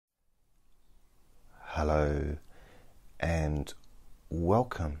Hello and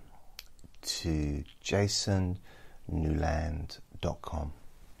welcome to jasonnewland.com,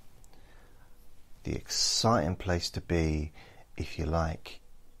 the exciting place to be if you like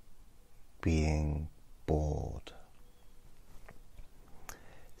being bored.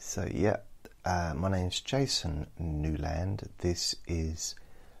 So my name's Jason Newland. This is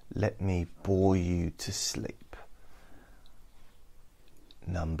Let Me Bore You to Sleep,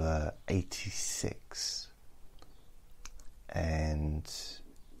 number 86, and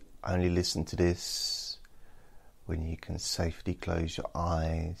only listen to this when you can safely close your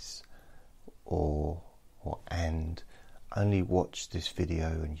eyes, and only watch this video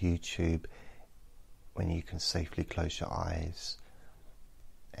on YouTube when you can safely close your eyes.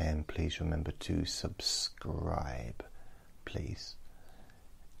 And please remember to subscribe, please,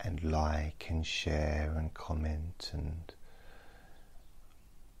 and like and share and comment. And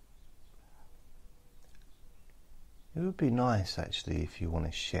it would be nice actually if you want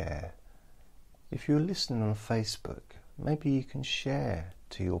to share. If you're listening on Facebook, maybe you can share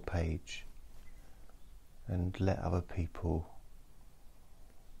to your page and let other people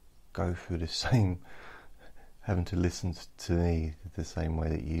go through the same, having to listen to me the same way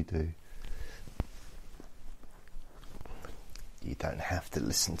that you do. You don't have to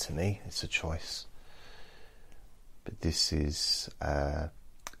listen to me, it's a choice. But this is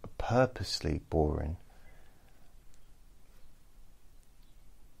purposely boring,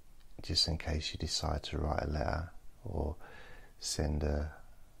 just in case you decide to write a letter or send a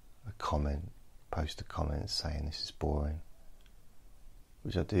comment, post a comment saying this is boring,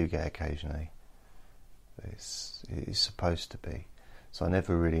 which I do get occasionally. It's supposed to be, so I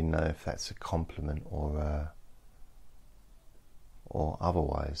never really know if that's a compliment or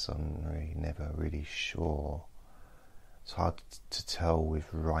otherwise. I'm never really sure. It's hard to tell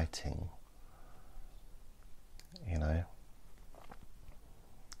with writing, you know.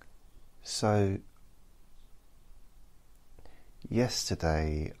 So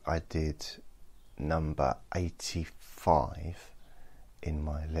yesterday I did number 85 in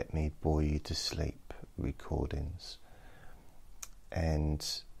my Let Me Bore You to Sleep recordings,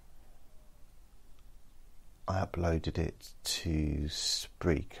 and I uploaded it to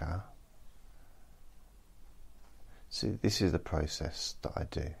Spreaker. So this is the process that I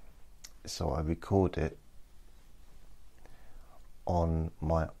do. So I record it on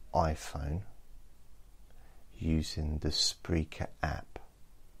my iPhone using the Spreaker app.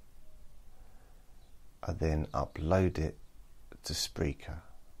 I then upload it to Spreaker.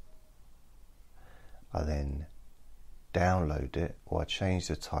 I then download it, or I change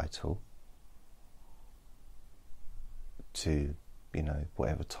the title to,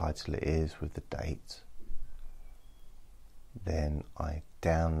 whatever title it is with the date. Then I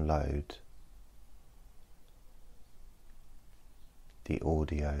download the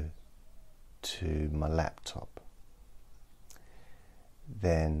audio to my laptop.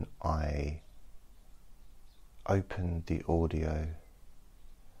 Then I open the audio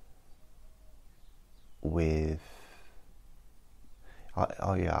with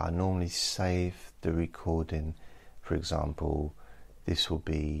I normally save the recording. For example, this will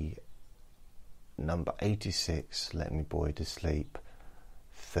be number 86, Let Me Bore You to Sleep,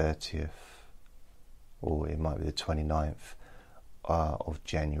 30th, or it might be the 29th of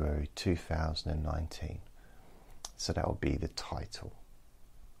January 2019. So that will be the title.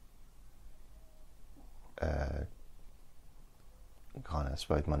 I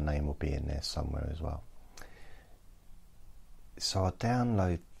suppose my name will be in there somewhere as well. So I'll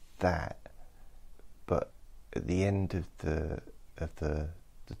download that, but at the end of the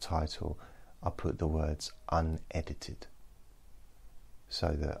title I put the words unedited, so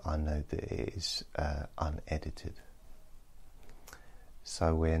that I know that it is unedited.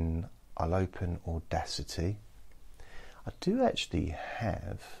 So when I'll open Audacity, I do actually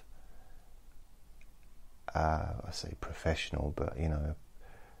have I say professional, but a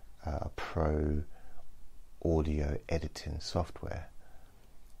pro audio editing software,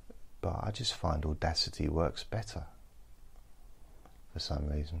 but I just find Audacity works better for some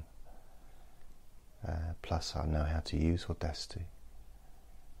reason. Plus I know how to use Audacity.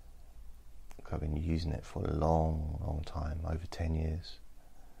 I've been using it for a long time, over 10 years.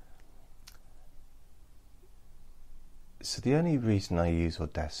 So the only reason I use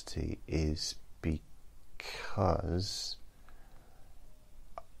Audacity is because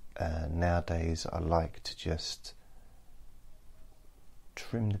nowadays I like to just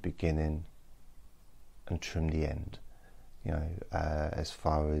trim the beginning and trim the end, as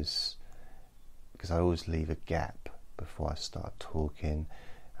far as, because I always leave a gap before I start talking,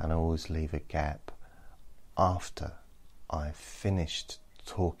 and I always leave a gap after I finished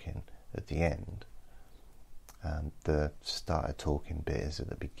talking at the end. The started talking bit is at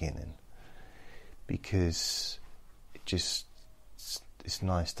the beginning, because it's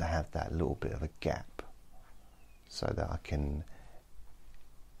nice to have that little bit of a gap so that I can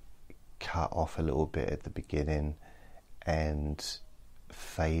cut off a little bit at the beginning and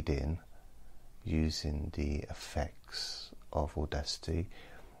fade in using the effects of Audacity,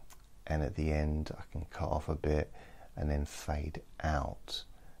 and at the end I can cut off a bit and then fade out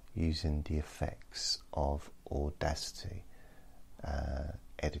using the effects of Audacity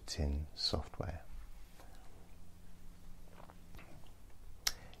editing software.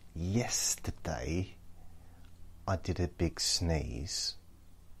 Yesterday I did a big sneeze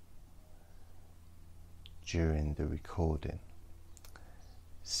during the recording,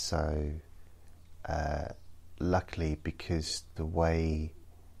 so luckily, because the way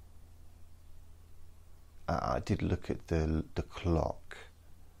I did look at the clock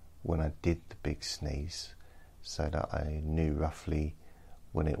when I did the big sneeze, so that I knew roughly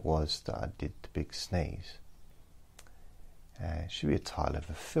when it was that I did the big sneeze. It should be a title of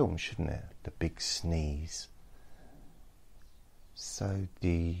a film, shouldn't it? The Big Sneeze. So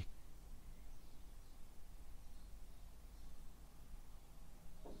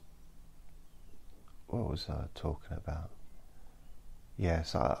what was I talking about?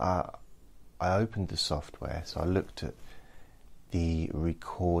 Yes, I opened the software, so I looked at the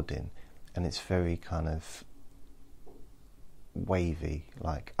recording, and it's very kind of wavy,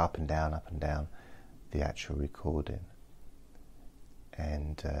 like up and down, the actual recording.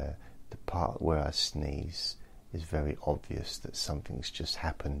 And the part where I sneeze is very obvious that something's just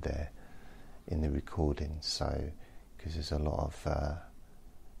happened there in the recording, so because there's a lot of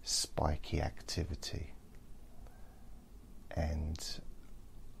spiky activity, and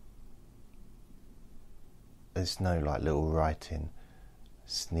there's no like little writing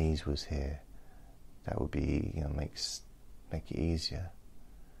sneeze was here. That would be, make it easier.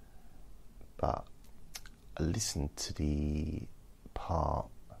 But I listened to the part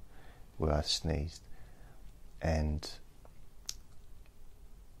where I sneezed, and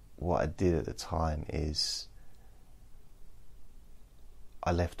what I did at the time is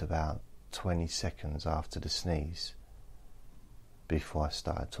I left about 20 seconds after the sneeze before I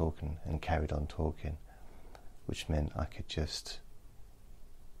started talking and carried on talking, which meant I could just,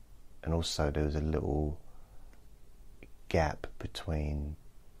 and also there was a little gap between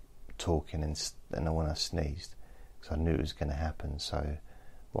talking and when I sneezed, because I knew it was going to happen. So,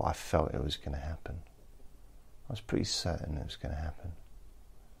 well, I felt it was going to happen. I was pretty certain it was going to happen.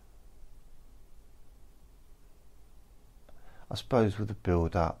 I suppose with the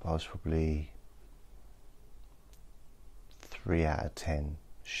build up, I was probably 3 out of 10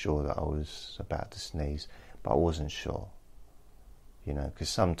 sure that I was about to sneeze, but I wasn't sure, because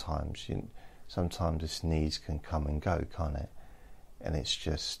sometimes a sneeze can come and go, can't it? And it's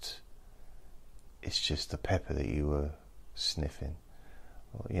just the pepper that you were sniffing,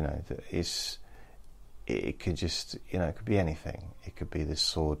 or, it could just, it could be anything. It could be the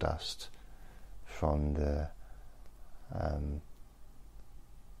sawdust from the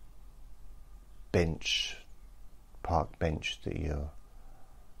park bench that you're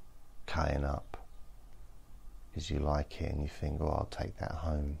cutting up because you like it and you think, oh, I'll take that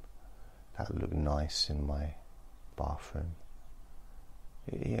home, that'll look nice in my bathroom.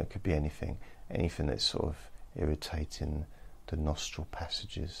 It could be anything that's sort of irritating the nostril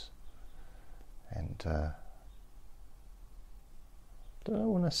passages. And I don't know,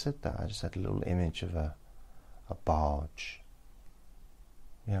 when I said that, I just had a little image of a barge,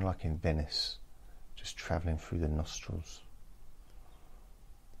 like in Venice, just travelling through the nostrils.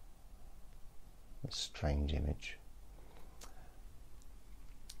 A strange image.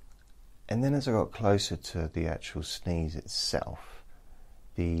 And then as I got closer to the actual sneeze itself,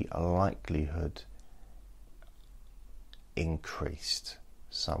 the likelihood increased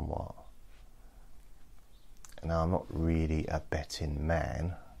somewhat. Now, I'm not really a betting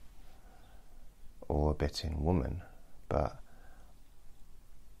man or a betting woman, but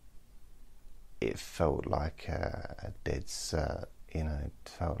it felt like a dead cert, it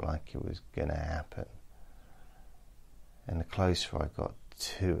felt like it was going to happen. And the closer I got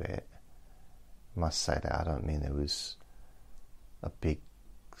to it, I must say that I don't mean there was a big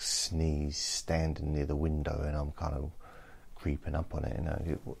sneeze standing near the window and I'm kind of creeping up on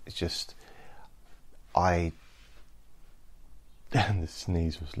it, it's just, the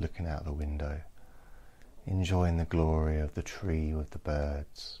sneeze was looking out the window, enjoying the glory of the tree with the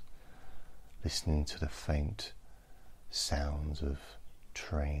birds, listening to the faint sounds of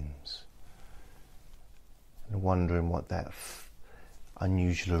trains. and wondering what that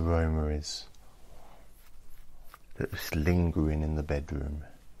unusual aroma is that's lingering in the bedroom.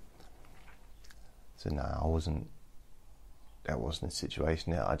 So no, that wasn't a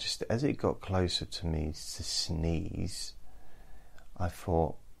situation. I just, as it got closer to me to sneeze, I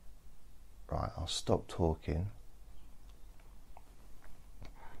thought, right, I'll stop talking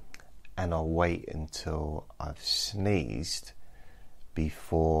and I'll wait until I've sneezed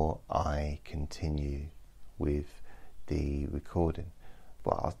before I continue with the recording.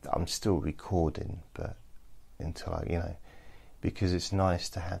 Well, I'm still recording, but until I, because it's nice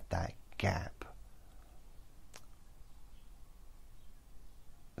to have that gap.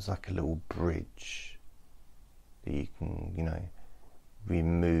 It's like a little bridge that you can,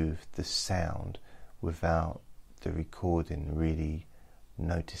 remove the sound without the recording really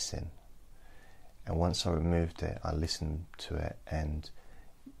noticing. And once I removed it, I listened to it, and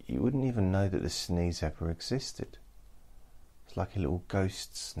you wouldn't even know that the sneeze ever existed. It's like a little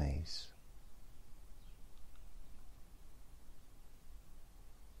ghost sneeze.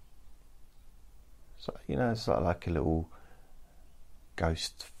 So, it's like a little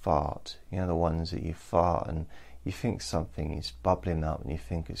ghost fart. The ones that you fart and you think something is bubbling up and you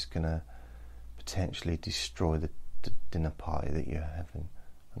think it's going to potentially destroy the dinner party that you're having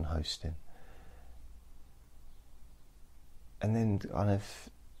and hosting. And then kind of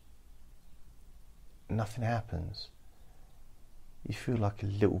nothing happens. You feel like a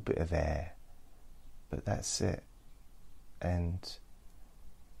little bit of air, but that's it. And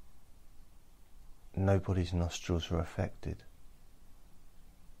nobody's nostrils are affected.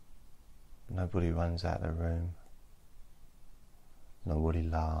 Nobody runs out of the room. Nobody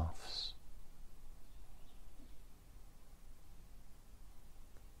laughs.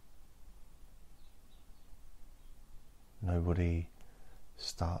 Nobody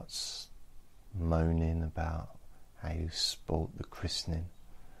starts moaning about how you spoilt the christening.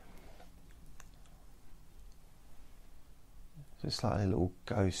 It's just like a little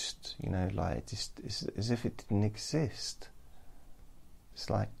ghost, like just it's as if it didn't exist. It's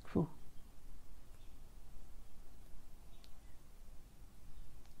like, whew.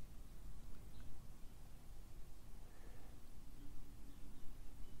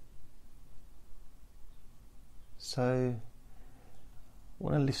 So, I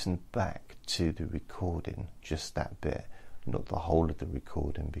want to listen back to the recording, just that bit, not the whole of the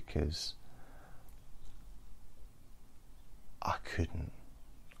recording, because I couldn't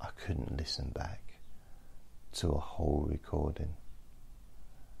listen back to a whole recording.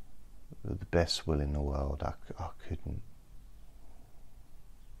 With the best will in the world, I couldn't.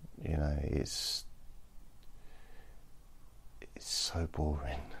 It's so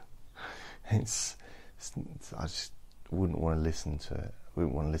boring. I just wouldn't want to listen to it. I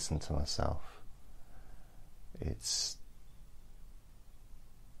wouldn't want to listen to myself. It's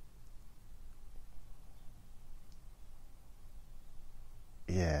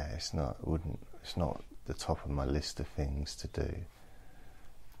not the top of my list of things to do,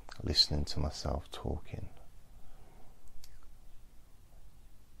 listening to myself talking.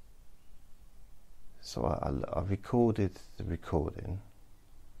 So I recorded the recording,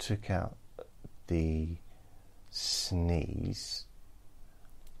 took out the sneeze.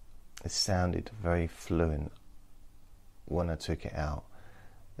 It sounded very fluent when I took it out,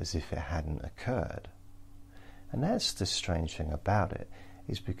 as if it hadn't occurred. And that's the strange thing about it,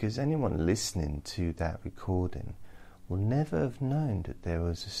 is because anyone listening to that recording will never have known that there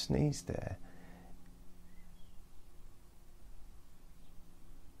was a sneeze there.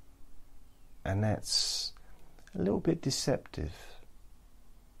 And that's a little bit deceptive.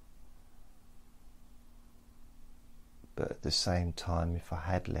 But at the same time, if I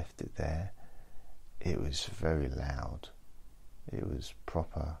had left it there, it was very loud. It was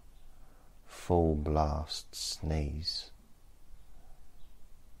proper full blast sneeze.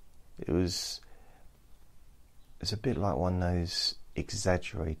 It's a bit like one of those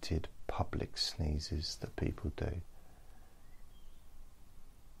exaggerated public sneezes that people do.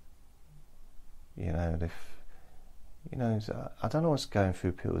 I don't know what's going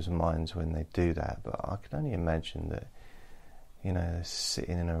through people's minds when they do that, but I can only imagine that, they're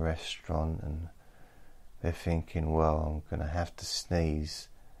sitting in a restaurant and they're thinking, well, I'm going to have to sneeze,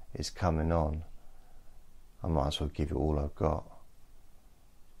 it's coming on. I might as well give it all I've got.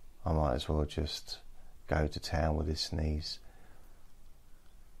 I might as well just go to town with this sneeze.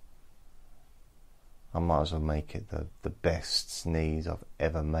 I might as well make it the best sneeze I've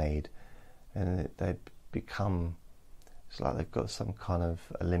ever made. And they become, it's like they've got some kind of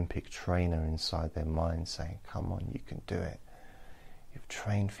Olympic trainer inside their mind saying, come on, you can do it. You've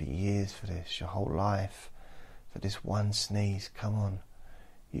trained for years for this, your whole life. For this one sneeze, come on,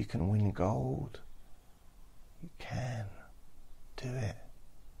 you can win gold. You can do it.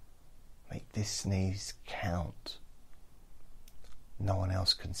 Make this sneeze count. No one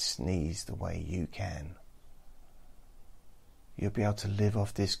else can sneeze the way you can. You'll be able to live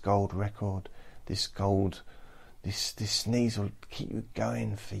off this gold record. This sneeze will keep you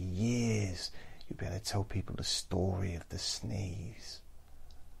going for years. You'll be able to tell people the story of the sneeze.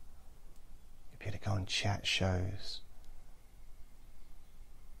 You'll be able to go on chat shows.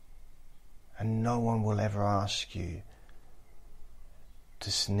 And no one will ever ask you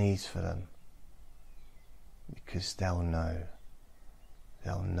to sneeze for them, because they'll know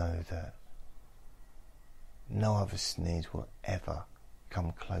that no other sneeze will ever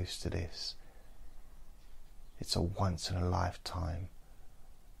come close to this. It's a once in a lifetime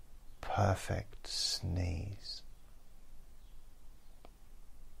perfect sneeze.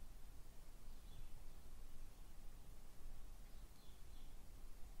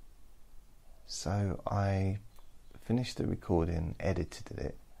 So I finished the recording, edited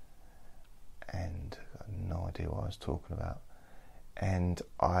it, and I had no idea what I was talking about. And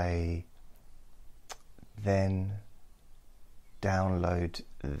I then download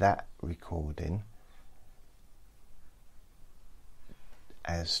that recording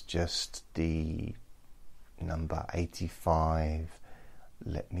as just the number 85,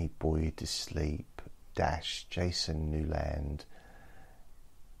 Let Me Bore You to Sleep, dash Jason Newland,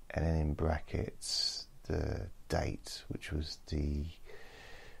 and then in brackets the date, which was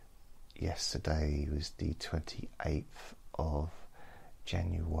yesterday was the 28th of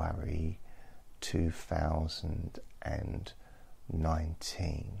January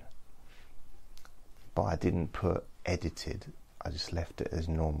 2019. But I didn't put edited, I just left it as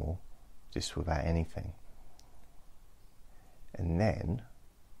normal, just without anything. And then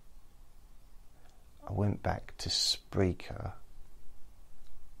I went back to Spreaker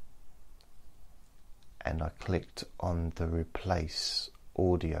and I clicked on the replace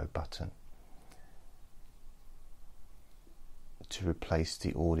audio button to replace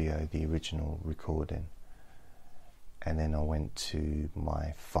the audio, the original recording. And then I went to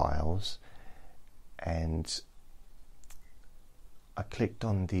my files and I clicked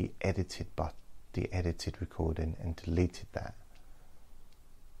on the edited recording and deleted that.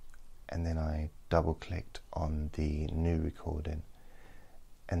 And then I double clicked on the new recording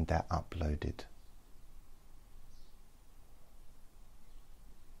and that uploaded.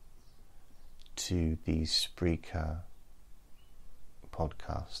 To the Spreaker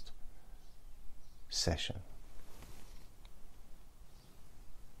podcast session.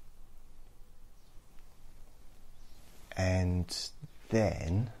 And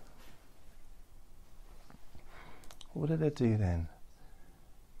then, what did I do then?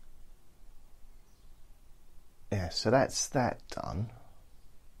 Yeah, so that's that done.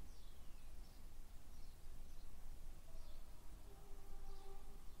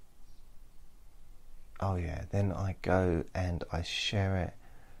 Oh yeah, then I go and I share it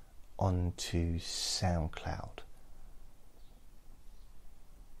onto SoundCloud.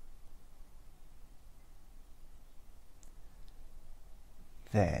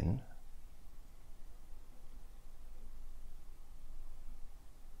 Then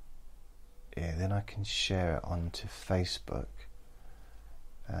I can share it onto Facebook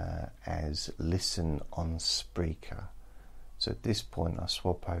as Listen on Spreaker. So at this point I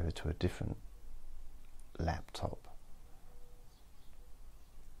swap over to a different laptop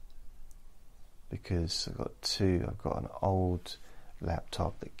because I've got an old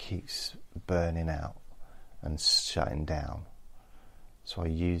laptop that keeps burning out and shutting down, so I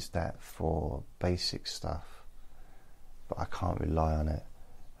use that for basic stuff, but I can't rely on it.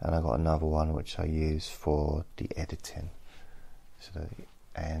 And I've got another one which I use for the editing.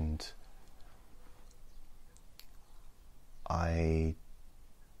 And I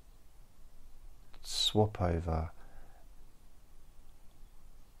swap over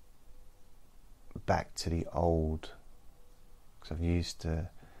back to the old, because I've used the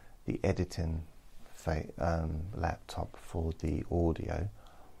editing laptop for the audio,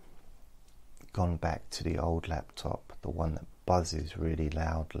 gone back to the old laptop, the one that buzzes really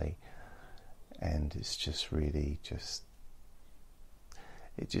loudly, and it's just really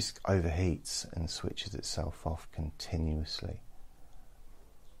it just overheats and switches itself off continuously.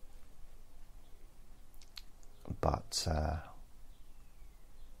 But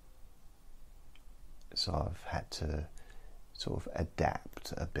so I've had to sort of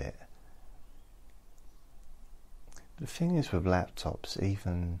adapt a bit. The thing is with laptops,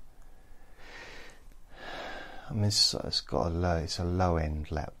 even, I mean, it's a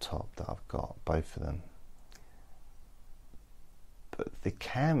low-end laptop that I've got, both of them, But the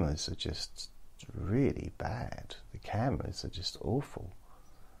cameras are just really bad. The cameras are just awful.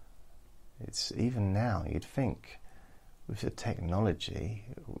 It's even now, you'd think with the technology,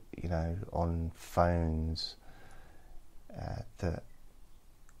 you know, on phones, that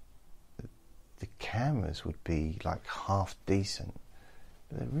the cameras would be like half decent,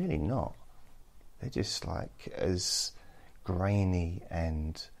 but they're really not. They're just like as grainy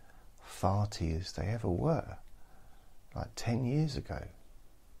and farty as they ever were, like 10 years ago,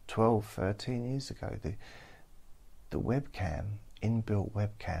 12, 13 years ago. The webcam, inbuilt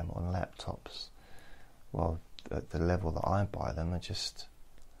webcam on laptops, well, at the level that I buy them, are just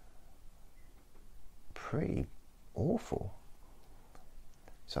pretty awful.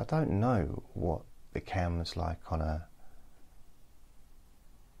 So I don't know what the camera's like on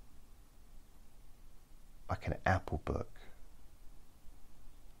like an Apple Book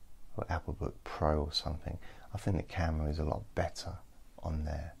or Apple Book Pro or something. I think the camera is a lot better on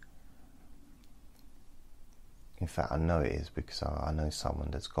there. In fact, I know it is because I know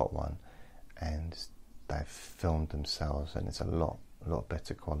someone that's got one and they've filmed themselves and it's a lot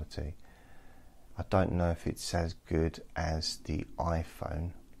better quality. I don't know if it's as good as the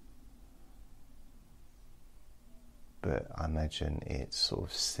iPhone, but I imagine it's sort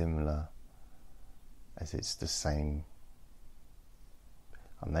of similar, as it's the same.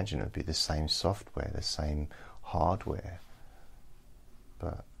 I imagine it would be the same software, the same hardware,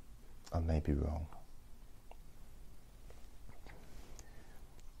 but I may be wrong.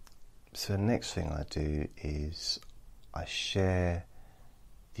 So the next thing I do is I share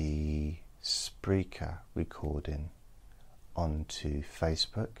the Spreaker recording onto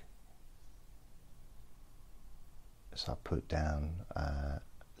Facebook. So I put down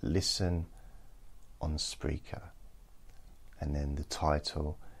listen on Spreaker, and then the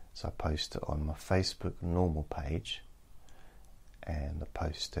title, so I post it on my Facebook normal page, and I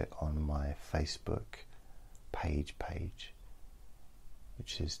post it on my Facebook page,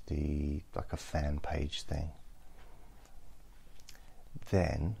 which is like a fan page thing.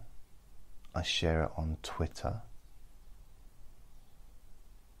 Then I share it on Twitter,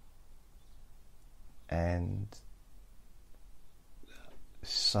 and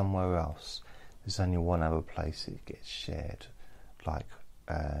somewhere else. There's only one other place it gets shared, like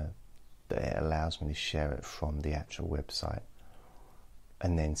that it allows me to share it from the actual website,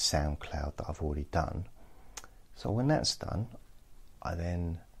 and then SoundCloud that I've already done. So when that's done, I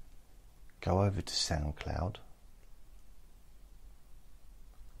then go over to SoundCloud,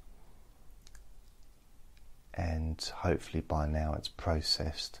 and hopefully by now it's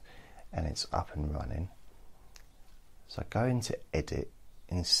processed and it's up and running. So I go into Edit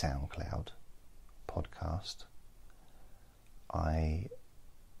in SoundCloud podcast. I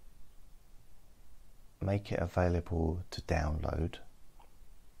make it available to download.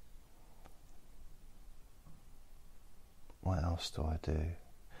 What else do I do?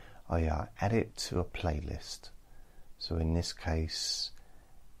 Oh yeah, I add it to a playlist. So in this case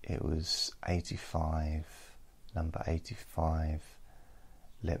it was 85, number 85,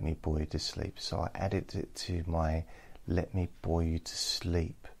 Let Me Bore You to Sleep. So I added it to my Let Me Bore You to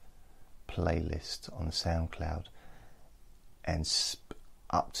Sleep playlist on SoundCloud, and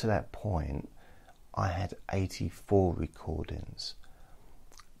up to that point I had 84 recordings,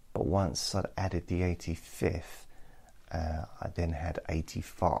 but once I'd added the 85th, I then had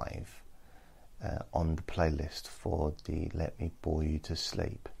 85 on the playlist for the Let Me Bore You to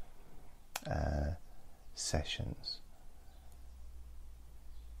Sleep sessions.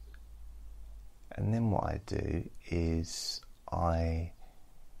 And then what I do is I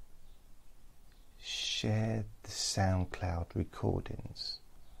share the SoundCloud recordings,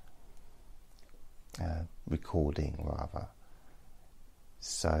 recording rather.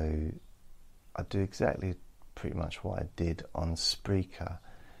 So I do exactly pretty much what I did on Spreaker,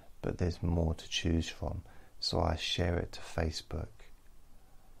 but there's more to choose from. So I share it to Facebook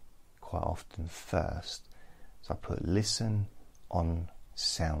quite often first. So I put listen on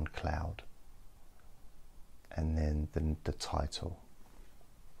SoundCloud, and then the title.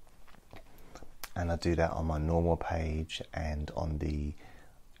 And I do that on my normal page and on the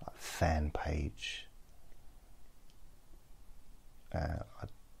fan page. I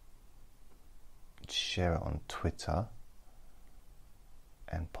share it on Twitter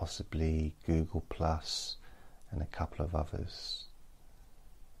and possibly Google Plus and a couple of others.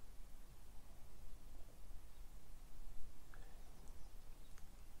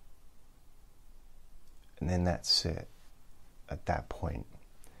 And then that's it at that point.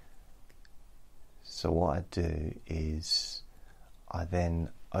 So what I do is I then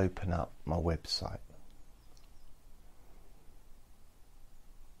open up my website,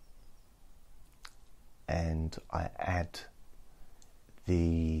 and I add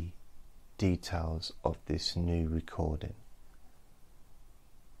the details of this new recording.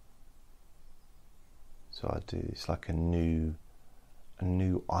 So I do, it's like a new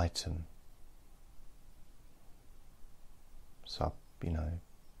item. So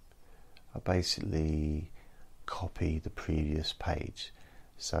I basically copy the previous page.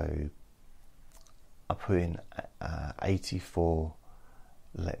 So I put in 84,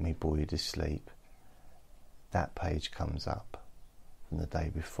 let me bore you to sleep. That page comes up from the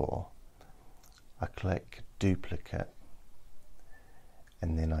day before. I click duplicate,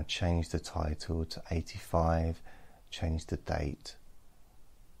 and then I change the title to 85, change the date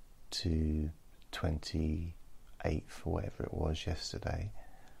to 28th or whatever it was yesterday,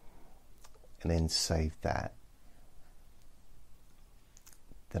 and then save that.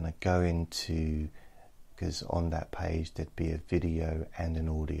 Then I go into, because on that page there'd be a video and an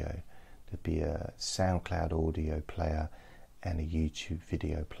audio. There'd be a SoundCloud audio player and a YouTube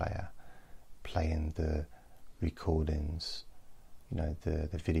video player playing the recordings, the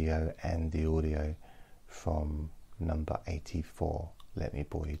video and the audio from number 84, Let Me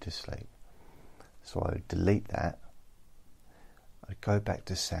Bore You to Sleep. So I would delete that. I'd go back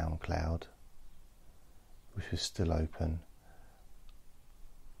to SoundCloud, which was still open.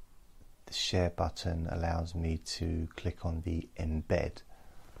 The share button allows me to click on the embed.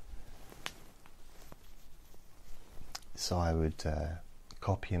 So I would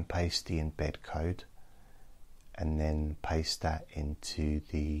copy and paste the embed code and then paste that into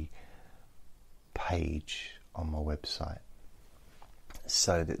the page on my website,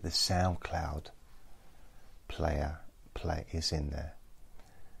 so that the SoundCloud play is in there.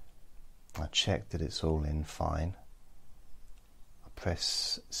 I check that it's all in fine. I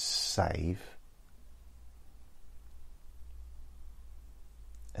press save,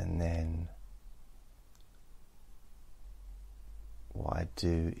 and then what I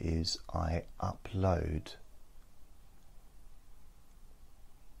do is I upload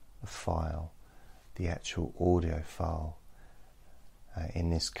a file, the actual audio file, in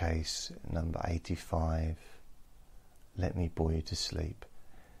this case number 85, Let Me Bore You to Sleep.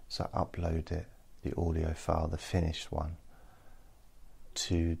 So I upload it, the audio file, the finished one,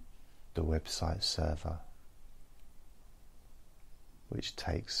 to the website server, which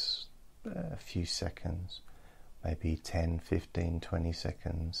takes a few seconds, maybe 10, 15, 20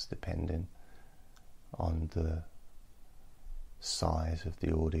 seconds, depending on the size of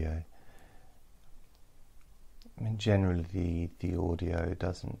the audio. I mean, generally the audio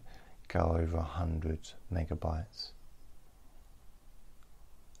doesn't go over 100 megabytes.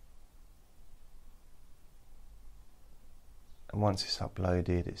 And once it's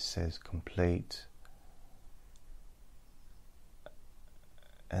uploaded, it says complete,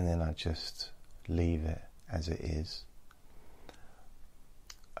 and then I just leave it as it is.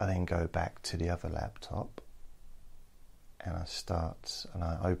 I then go back to the other laptop and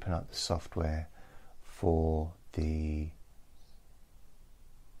I open up the software for the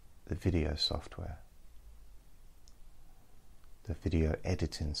video software, the video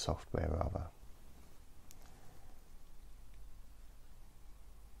editing software rather.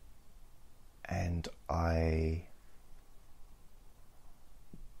 And I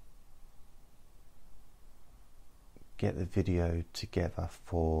get the video together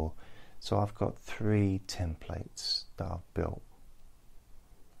so I've got 3 templates that I've built,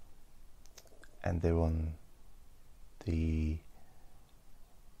 and they're on the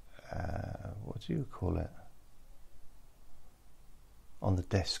what do you call it, on the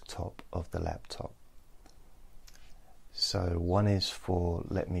desktop of the laptop. So one is for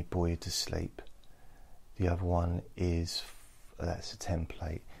Let Me Bore You to Sleep, the other one is that's a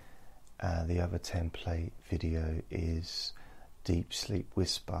template. The other template video is Deep Sleep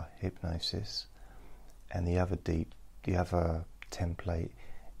Whisper Hypnosis, and the other template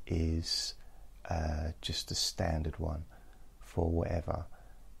is just a standard one for whatever,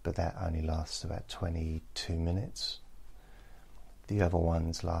 but that only lasts about 22 minutes. The other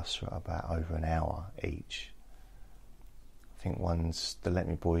ones last for about over an hour each. I think the Let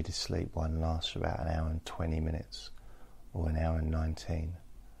Me Bore You to Sleep one lasts for about an hour and 20 minutes, or an hour and 19.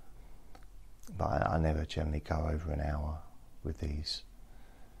 But I never generally go over an hour with these.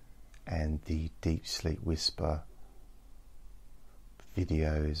 And the Deep Sleep Whisper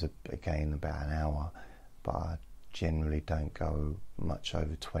video is again about an hour, but I generally don't go much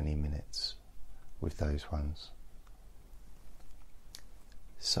over 20 minutes with those ones.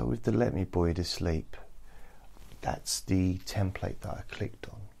 So with the Let Me Bore You to Sleep, that's the template that I clicked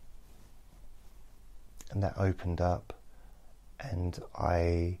on, and that opened up, and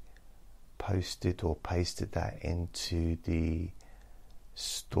I posted or pasted that into the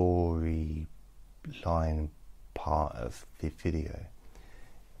storyline part of the video.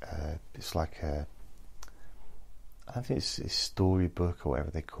 It's like I think it's a storybook or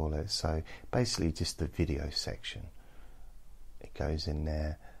whatever they call it. So basically just the video section. It goes in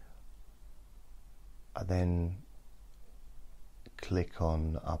there. I then click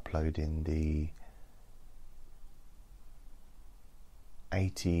on uploading the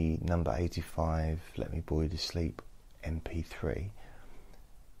number 85 Let Me Bore You to Sleep MP3.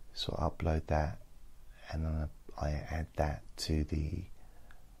 So I upload that and I add that to the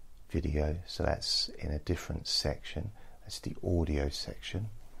video, so that's in a different section. That's the audio section.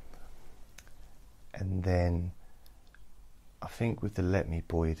 And then I think with the Let Me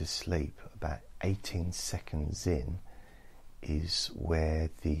Bore You to Sleep, about 18 seconds in is where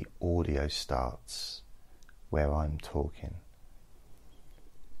the audio starts, where I'm talking.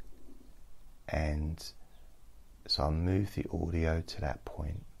 And so I move the audio to that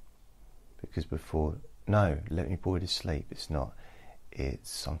point, because before, no, Let Me Bore You to Sleep, it's not.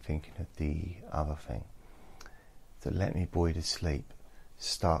 I'm thinking of the other thing. The Let Me Bore You to Sleep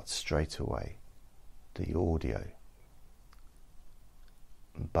starts straight away, the audio.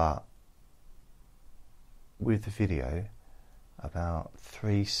 But with the video, about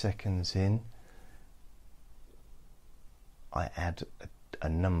 3 seconds in, I add a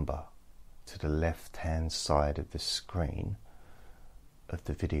number to the left hand side of the screen of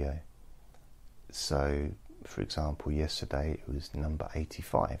the video. So for example, yesterday it was number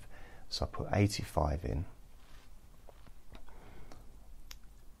 85, so I put 85 in,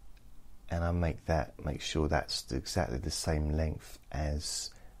 and I make sure that's exactly the same length as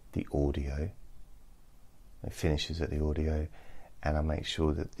the audio. It finishes at the audio, and I make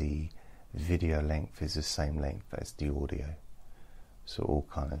sure that the video length is the same length as the audio, so it all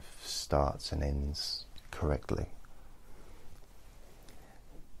kind of starts and ends correctly.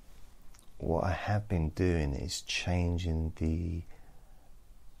 What I have been doing is changing the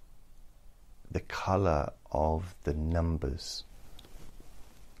colour of the numbers,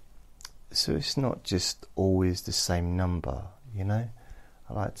 so it's not just always the same number, you know.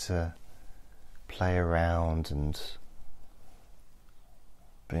 I like to play around and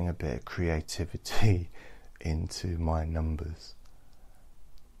bring a bit of creativity into my numbers.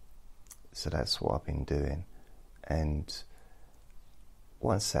 So that's what I've been doing, and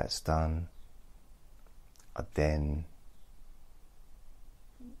once that's done, I then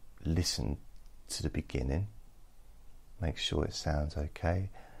listen to the beginning, make sure it sounds okay,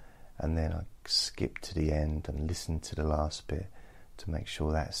 and then I skip to the end and listen to the last bit to make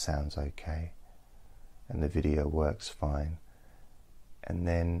sure that sounds okay and the video works fine. And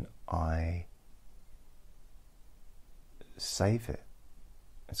then I save it.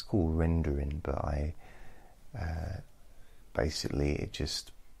 It's called rendering, but basically it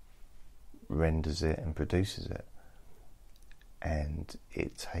just renders it and produces it, and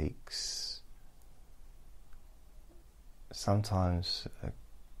it takes sometimes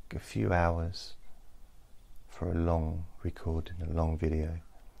a few hours for a long recording, a long video.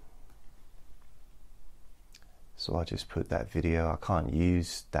 So I just put that video. I can't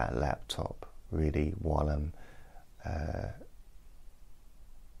use that laptop really while I'm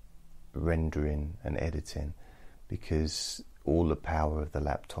rendering and editing, because all the power of the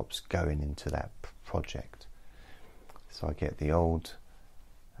laptop's going into that project. So I get the old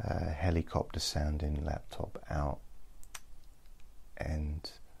helicopter sounding laptop out, and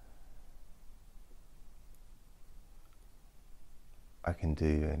I can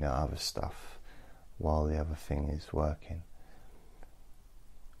do other stuff while the other thing is working.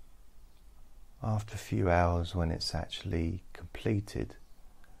 After a few hours, when it's actually completed,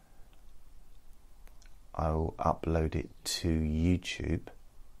 I'll upload it to YouTube,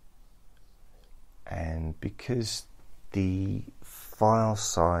 and because the file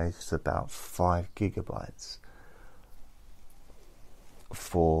size is about 5 gigabytes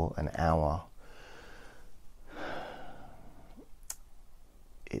for an hour,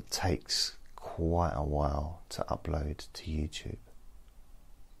 it takes quite a while to upload to YouTube.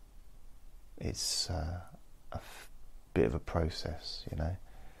 It's a bit of a process, you know.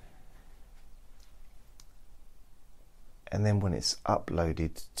 And then when it's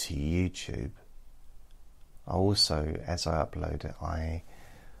uploaded to YouTube, I also, as I upload it, I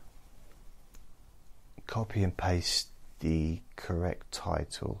copy and paste the correct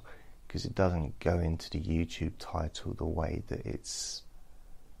title, because it doesn't go into the YouTube title the way that it's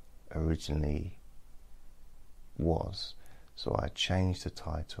originally was. So I changed the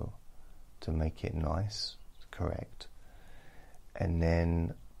title to make it nice, correct, and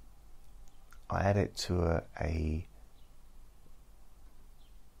then I add it to a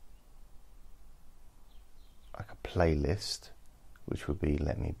playlist, which would be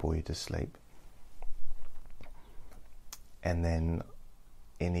Let Me Bore You to Sleep. And then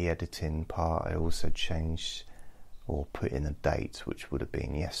in the editing part, I also changed or put in a date, which would have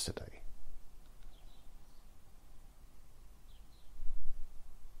been yesterday.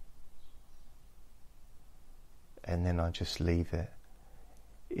 And then I just leave it.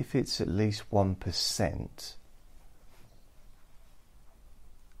 If it's at least 1%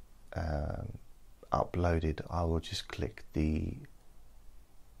 uploaded, I will just click the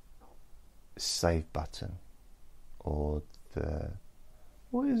save button, or the,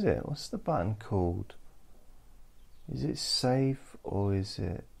 what is it? What's the button called? Is it save, or is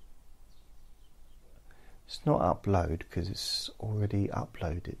it? It's not upload because it's already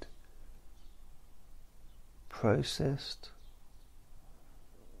uploaded. Processed?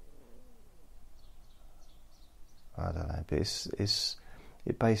 I don't know, but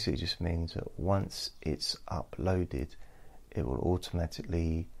it basically just means that once it's uploaded, it will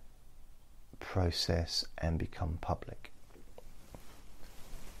automatically process and become public.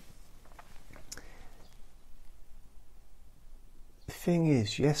 The thing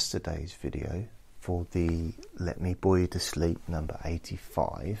is, yesterday's video for the Let Me Bore You to Sleep number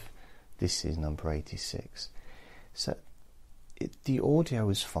 85, this is number 86, so the audio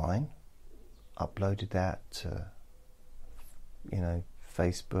was fine. Uploaded that to,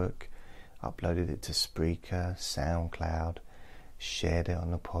 Facebook, uploaded it to Spreaker, SoundCloud, shared it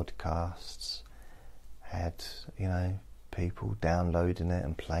on the podcasts, had, people downloading it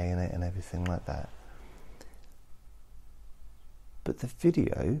and playing it and everything like that. But the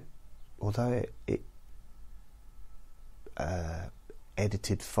video, although it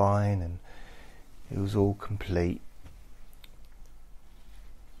edited fine and it was all complete,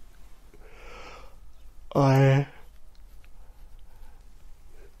 I'm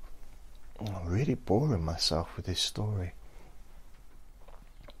really boring myself with this story.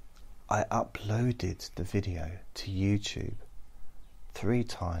 I uploaded the video to YouTube 3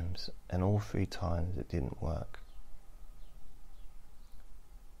 times, and all 3 times it didn't work.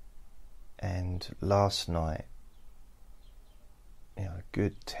 And last night, a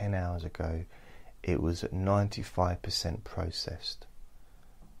good 10 hours ago, it was at 95% processed.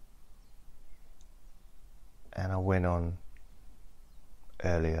 And I went on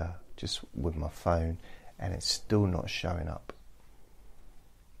earlier just with my phone, and it's still not showing up.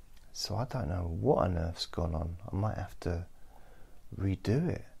 So I don't know what on earth's gone on. I might have to redo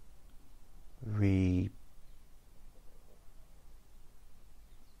it.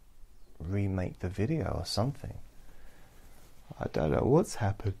 Remake the video or something. I don't know what's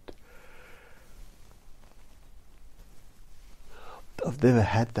happened. I've never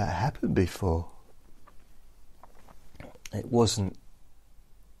had that happen before. It wasn't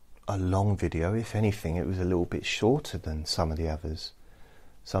a long video. If anything, it was a little bit shorter than some of the others.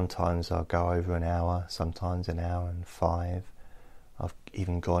 Sometimes I'll go over an hour, sometimes an hour and 5. I've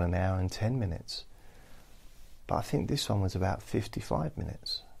even gone an hour and 10 minutes. But I think this one was about 55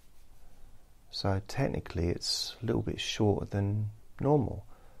 minutes. So technically it's a little bit shorter than normal.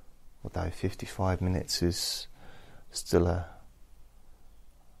 Although 55 minutes is still a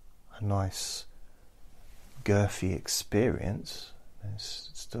nice girthy experience. It's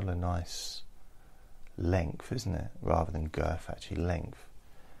still a nice length, isn't it? Rather than girth, actually length.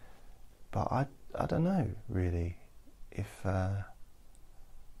 But I don't know really if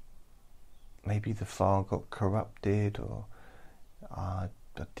maybe the file got corrupted, or I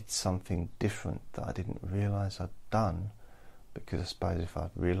did something different that I didn't realise I'd done, because I suppose if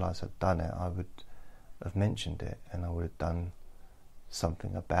I'd realised I'd done it, I would have mentioned it, and I would have done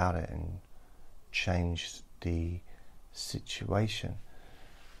something about it and changed the situation,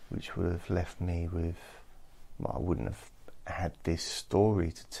 which would have left me with, I wouldn't have had this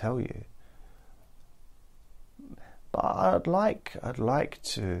story to tell you. But I'd like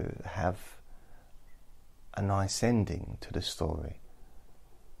to have a nice ending to the story.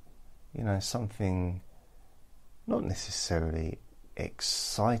 Something not necessarily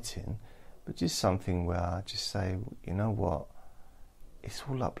exciting, but just something where I just say, you know what, it's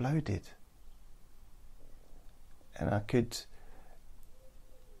all uploaded. And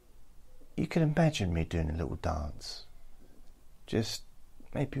you can imagine me doing a little dance, just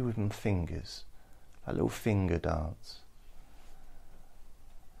maybe with my fingers, a little finger dance.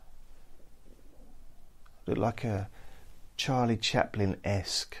 Look like a Charlie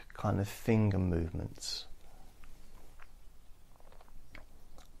Chaplin-esque kind of finger movements.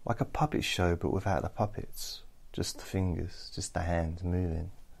 Like a puppet show, but without the puppets. Just the fingers, just the hands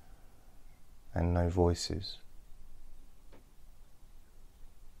moving. and no voices.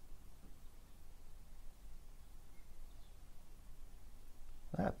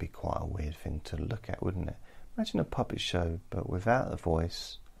 That'd be quite a weird thing to look at, wouldn't it? Imagine a puppet show, but without the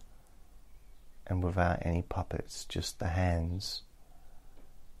voice and without any puppets, just the hands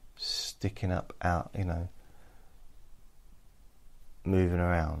sticking up out, you know, moving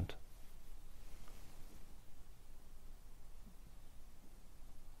around.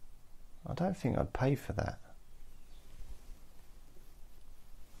 I don't think I'd pay for that.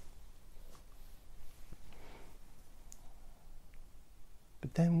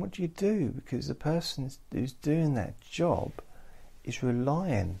 But then what do you do? Because the person who's doing that job is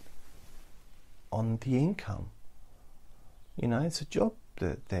relying on the income. You know, it's a job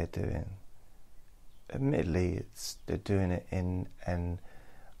that they're doing. Admittedly, they're doing it in an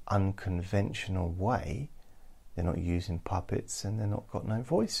unconventional way. They're not using puppets and they're not got no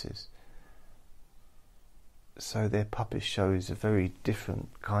voices. So their puppet show is a very different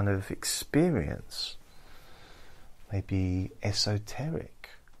kind of experience. Maybe esoteric.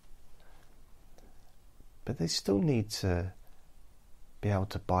 But they still need to be able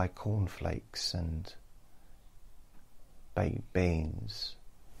to buy cornflakes and baked beans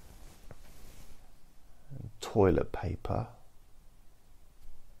and toilet paper,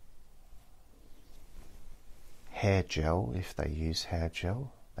 hair gel, if they use hair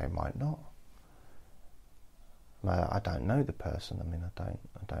gel. They might not. I don't know the person. I mean, I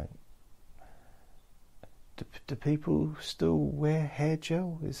don't. Do people still wear hair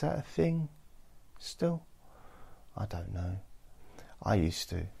gel? Is that a thing still? I don't know. I used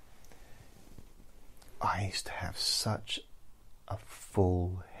to have such a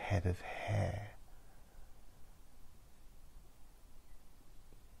full head of hair.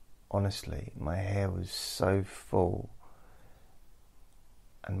 Honestly, my hair was so full,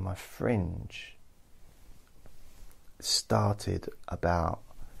 and my fringe started about,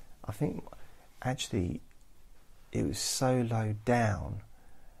 I think, actually, it was so low down.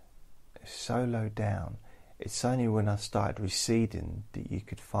 It's only when I started receding that you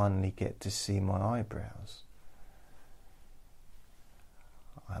could finally get to see my eyebrows.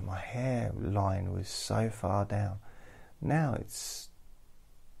 My hairline was so far down. Now it's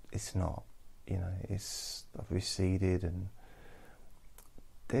not, you know, I've receded and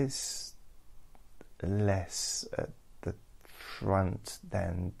there's less at the front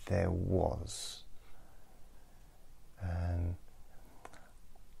than there was. And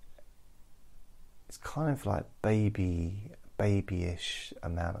it's kind of like babyish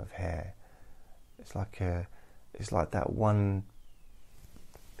amount of hair. It's like that one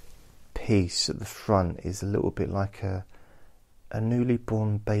piece at the front is a little bit like a newly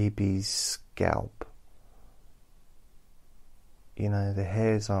born baby's scalp. You know, the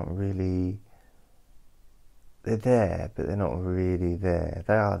hairs aren't really, they're there, but they're not really there.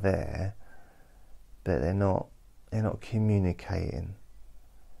 They are there, but they're not communicating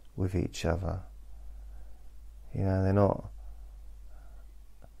with each other. You know,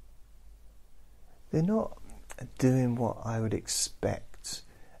 they're not doing what I would expect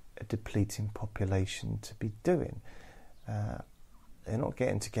a depleting population to be doing. They're not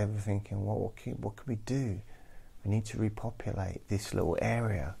getting together thinking, well, what can we do? We need to repopulate this little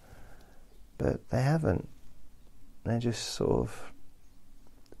area. But they haven't. They're just sort of,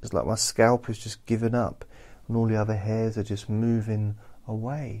 it's like my scalp has just given up and all the other hairs are just moving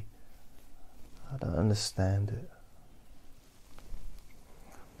away. I don't understand it.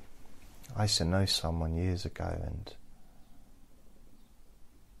 I used to know someone years ago and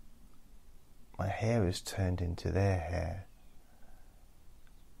my hair was turned into their hair.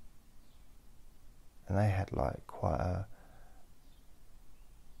 And they had like quite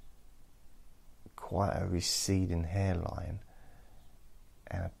a receding hairline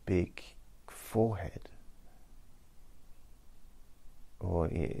and a big forehead. Or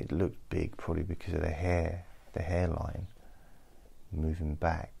it looked big probably because of the hairline moving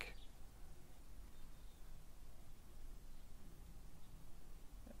back.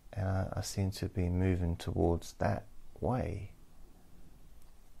 And I seem to be moving towards that way.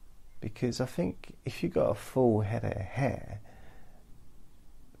 Because I think if you've got a full head of hair,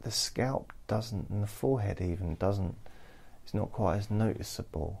 the scalp doesn't, and the forehead even doesn't, it's not quite as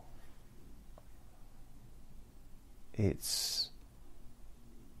noticeable.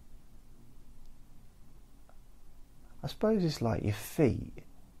 I suppose it's like your feet,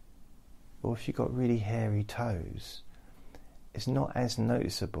 or if you've got really hairy toes, it's not as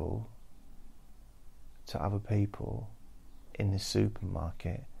noticeable to other people in the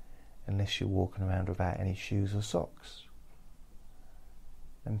supermarket unless you're walking around without any shoes or socks.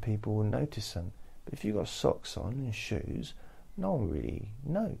 and people will notice them. But if you've got socks on and shoes, no one really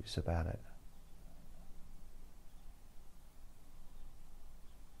knows about it.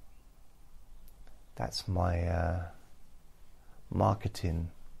 That's my marketing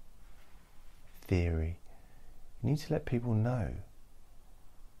theory. You need to let people know.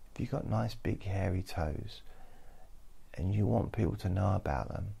 If you've got nice big hairy toes and you want people to know about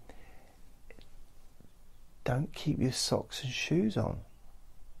them, don't keep your socks and shoes on,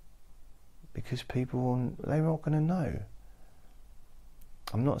 because they're not going to know.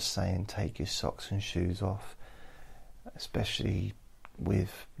 I'm not saying take your socks and shoes off, especially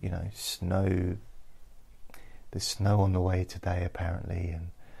with, snow. There's snow on the way today apparently,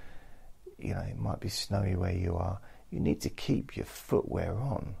 and it might be snowy where you are. You need to keep your footwear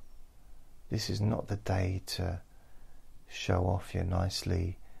on. This is not the day to show off your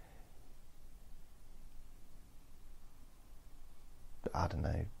nicely,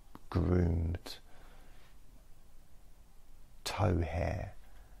 groomed toe hair.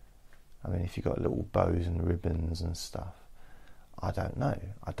 I mean, if you've got little bows and ribbons and stuff, I don't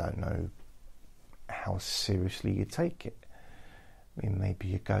know how seriously you take it. I mean, maybe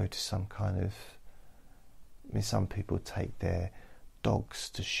you go to some some people take their dogs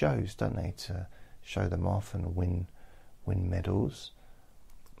to shows, don't they, to show them off and win medals.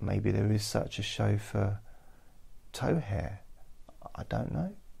 Maybe there is such a show for toe hair. I don't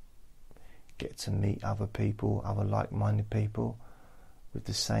know. Get to meet other people, other like-minded people with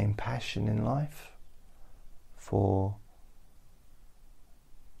the same passion in life for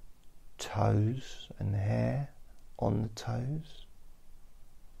toes and hair on the toes.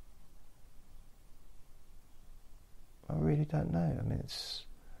 I really don't know. I mean, there's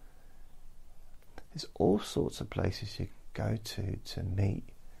all sorts of places you can go to meet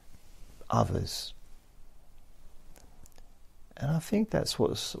others. And I think that's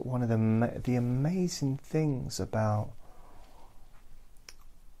what's one of the amazing things about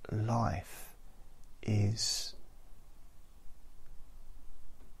life is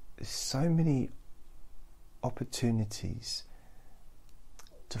there's so many opportunities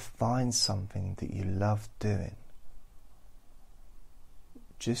to find something that you love doing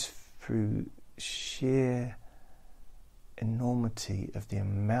just through sheer enormity of the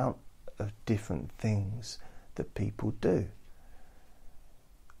amount of different things that people do.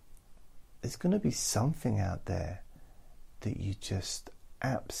 There's going to be something out there that you just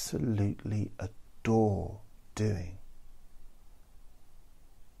absolutely adore doing.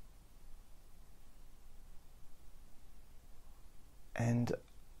 And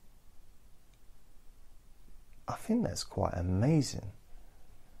I think that's quite amazing.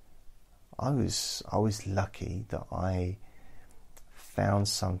 I was lucky that I found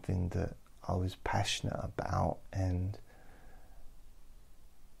something that I was passionate about, and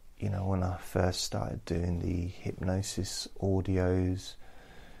when I first started doing the hypnosis audios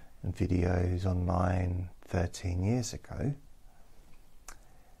and videos online 13 years ago,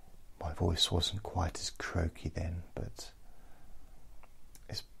 my voice wasn't quite as croaky then, but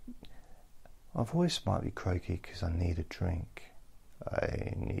my voice might be croaky because I need a drink.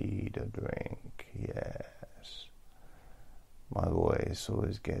 I need a drink, yes. My voice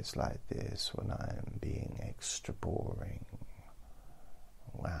always gets like this when I'm being extra boring.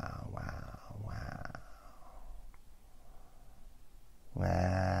 Wow, wow, wow.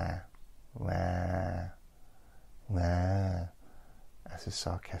 Wah, wah, wah. That's a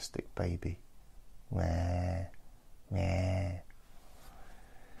sarcastic baby. Wah, wah.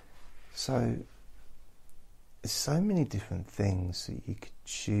 So, there's so many different things that you could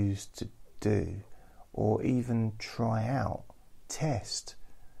choose to do, or even try out, test.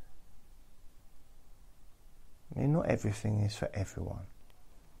 I mean, not everything is for everyone.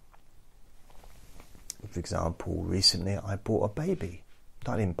 For example, recently I bought a baby.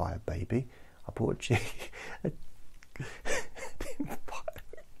 I didn't buy a baby. I bought a chick.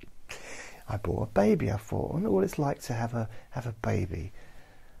 I bought a baby. I thought, I wonder what it's like to have a baby.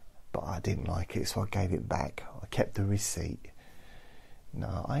 But I didn't like it, so I gave it back. I kept the receipt.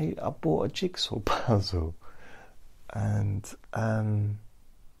 No, I bought a jigsaw puzzle, and I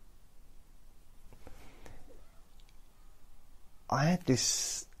had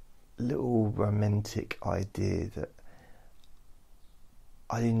this little romantic idea that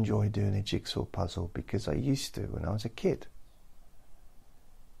I enjoy doing a jigsaw puzzle because I used to when I was a kid.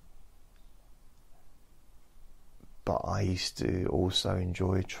 But I used to also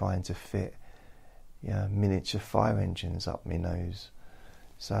enjoy trying to fit miniature fire engines up my nose.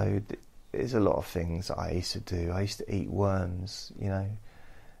 So there's a lot of things that I used to do. I used to eat worms, I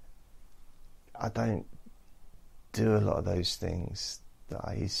don't do a lot of those things that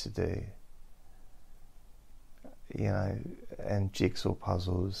I used to do. You know, and jigsaw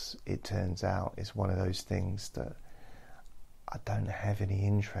puzzles, it turns out, is one of those things that I don't have any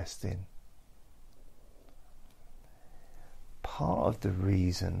interest in. Part of the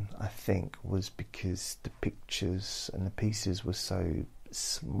reason, I think, was because the pictures and the pieces were so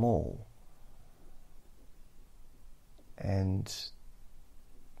small, and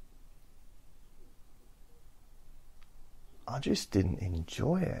I just didn't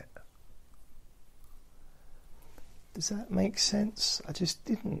enjoy it. Does that make sense? I just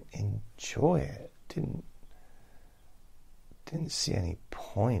didn't enjoy it. Didn't see any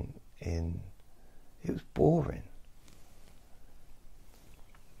point in it. Was boring.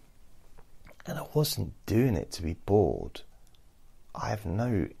 And I wasn't doing it to be bored. I have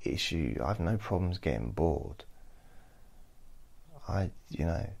no issue, I have no problems getting bored. I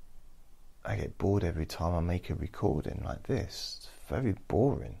get bored every time I make a recording like this. It's very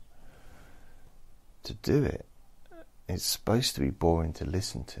boring to do it. It's supposed to be boring to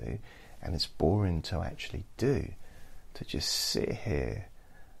listen to, and it's boring to actually do. To just sit here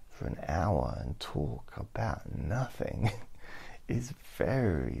for an hour and talk about nothing is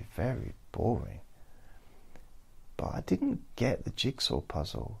very, very boring. But I didn't get the jigsaw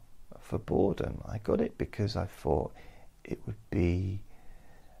puzzle for boredom. I got it because I thought it would be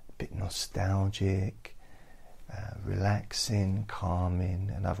a bit nostalgic, relaxing,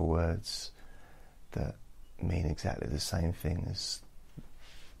 calming, in other words that mean exactly the same thing as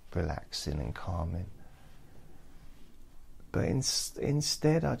relaxing and calming. But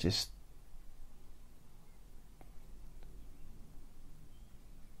instead I just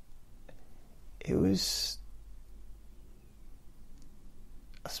it was,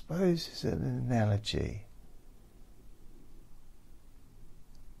 I suppose it's an analogy.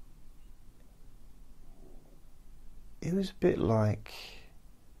 It was a bit like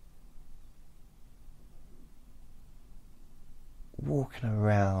walking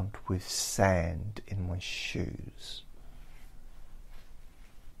around with sand in my shoes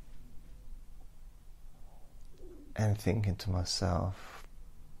and thinking to myself,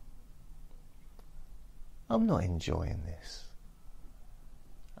 I'm not enjoying this.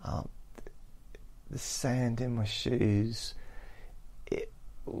 The sand in my shoes, it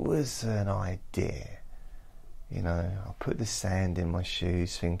was an idea. You know, I put the sand in my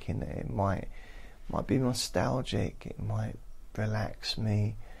shoes thinking that it might be nostalgic, it might relax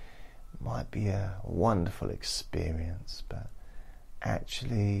me, it might be a wonderful experience, but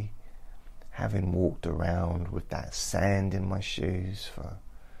actually having walked around with that sand in my shoes for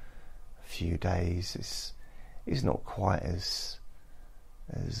a few days is not quite as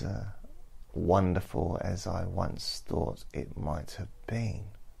wonderful as I once thought it might have been.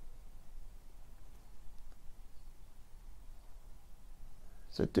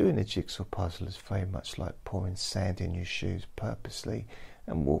 So doing a jigsaw puzzle is very much like pouring sand in your shoes purposely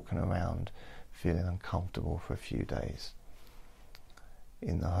and walking around feeling uncomfortable for a few days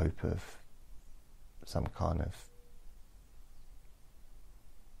in the hope of some kind of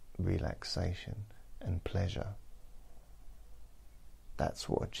relaxation and pleasure. That's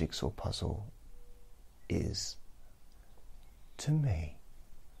what a jigsaw puzzle is to me.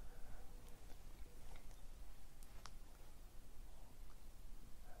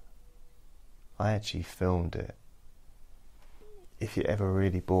 I actually filmed it. If you're ever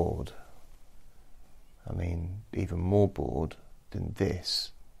really bored, I mean, even more bored than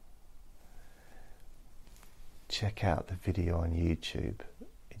this, check out the video on YouTube.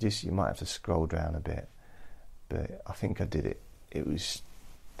 You might have to scroll down a bit, but I think I did it. It was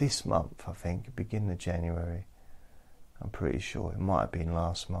this month, I think, beginning of January. I'm pretty sure. It might have been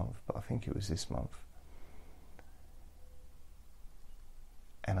last month, but I think it was this month.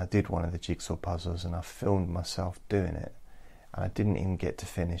 And I did one of the jigsaw puzzles and I filmed myself doing it, and I didn't even get to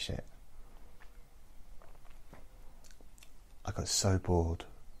finish it. I got so bored.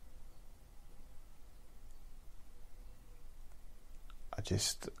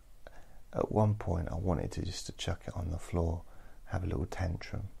 At one point I wanted to chuck it on the floor, have a little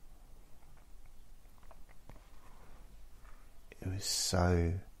tantrum. It was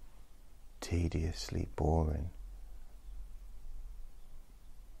so tediously boring.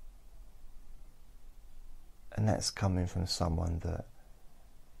 And that's coming from someone that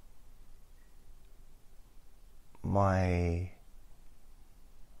my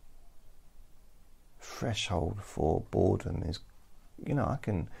threshold for boredom is, you know, I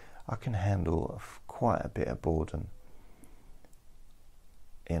can handle quite a bit of boredom.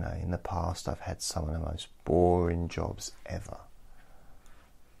 You know, in the past I've had some of the most boring jobs ever.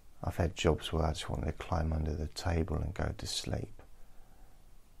 I've had jobs where I just wanted to climb under the table and go to sleep.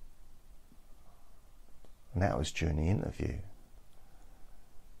 and that was during the interview.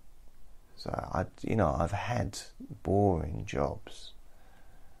 So I've had boring jobs,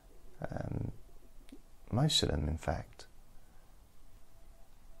 most of them, in fact,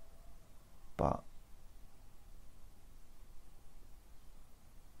 but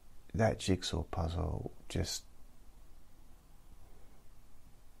that jigsaw puzzle just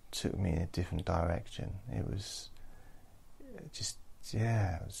took me in a different direction. It was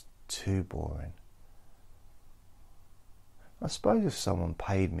too boring. I suppose if someone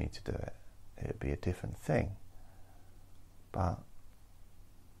paid me to do it, it'd be a different thing. But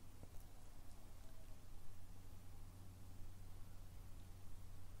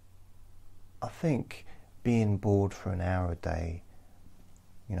I think being bored for an hour a day,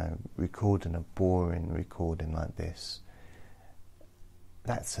 recording a boring recording like this,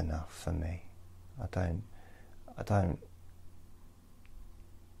 that's enough for me. I don't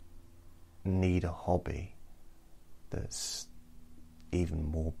need a hobby that's even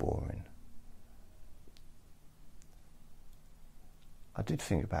more boring. I did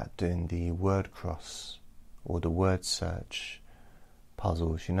think about doing the word cross or the word search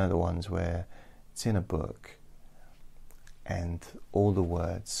puzzles, the ones where it's in a book and all the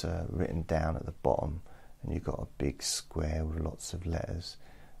words are written down at the bottom and you've got a big square with lots of letters.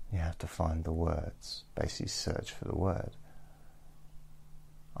 You have to find the words, basically search for the word.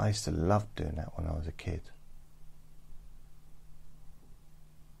 I used to love doing that when I was a kid.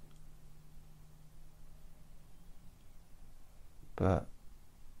 But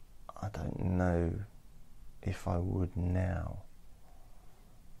I don't know if I would now.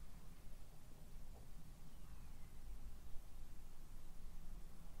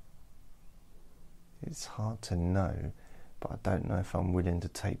 It's hard to know, but I don't know if I'm willing to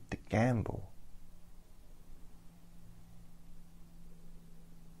take the gamble.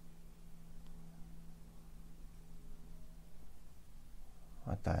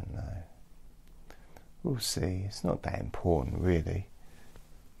 I don't know. We'll see. It's not that important, really,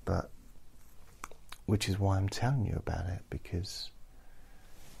 but which is why I'm telling you about it, because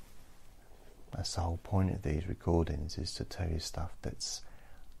that's the whole point of these recordings, is to tell you stuff that's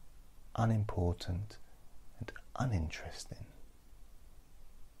unimportant and uninteresting,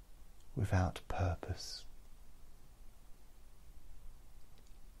 without purpose.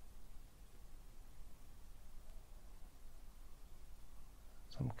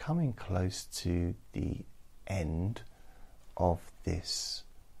 So I'm coming close to the end of this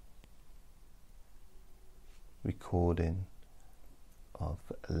recording of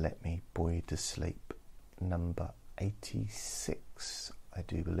Let Me Bore You to Sleep number 86, I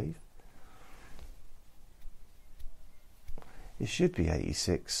do believe. It should be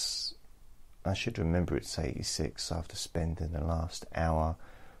 86. I should remember it's 86 after spending the last hour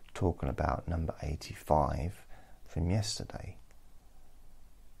talking about number 85 from yesterday.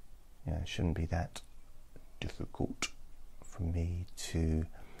 It shouldn't be that difficult for me to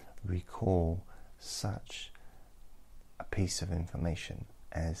recall such a piece of information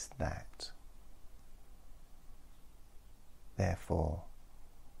as that. Therefore,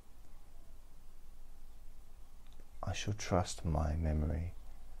 I shall trust my memory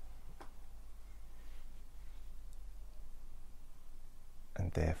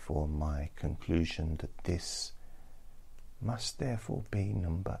and therefore my conclusion that this must therefore be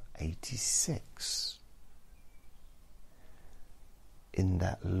number 86 in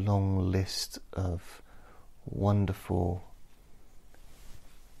that long list of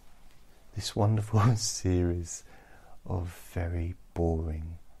this wonderful series of very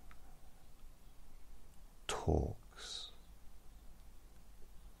boring talks.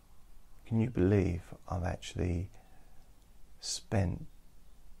 Can you believe I've actually spent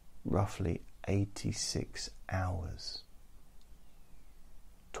roughly 86 hours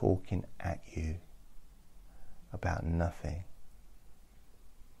talking at you about nothing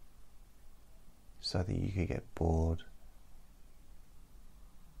so that you could get bored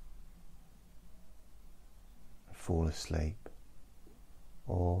and fall asleep,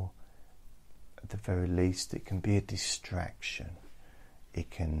 or at the very least it can be a distraction. It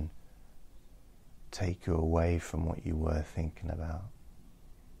can take you away from what you were thinking about.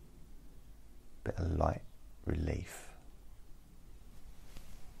 A bit of light relief.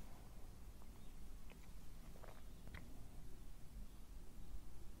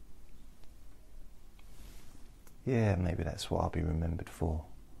 Yeah, maybe that's what I'll be remembered for.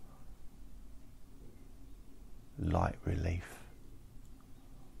 Light relief.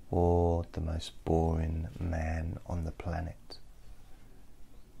 Or the most boring man on the planet.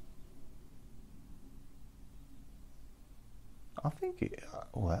 I think that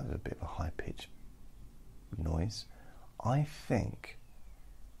was a bit of a high pitch noise. I think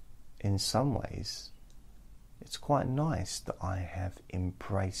in some ways it's quite nice that I have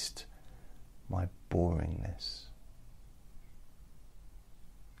embraced my boringness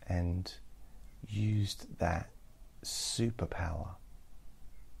and used that superpower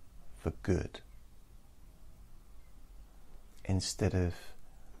for good, instead of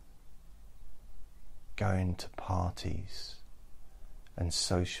going to parties and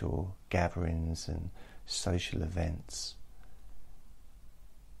social gatherings and social events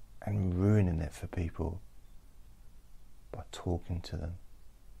and ruining it for people by talking to them.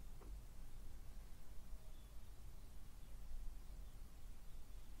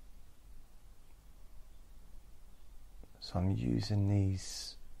 So I'm using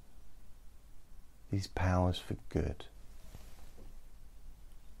these powers for good.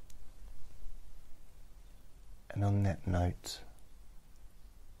 And on that note,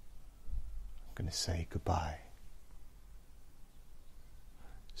 I'm going to say goodbye.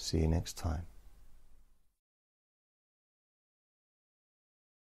 See you next time.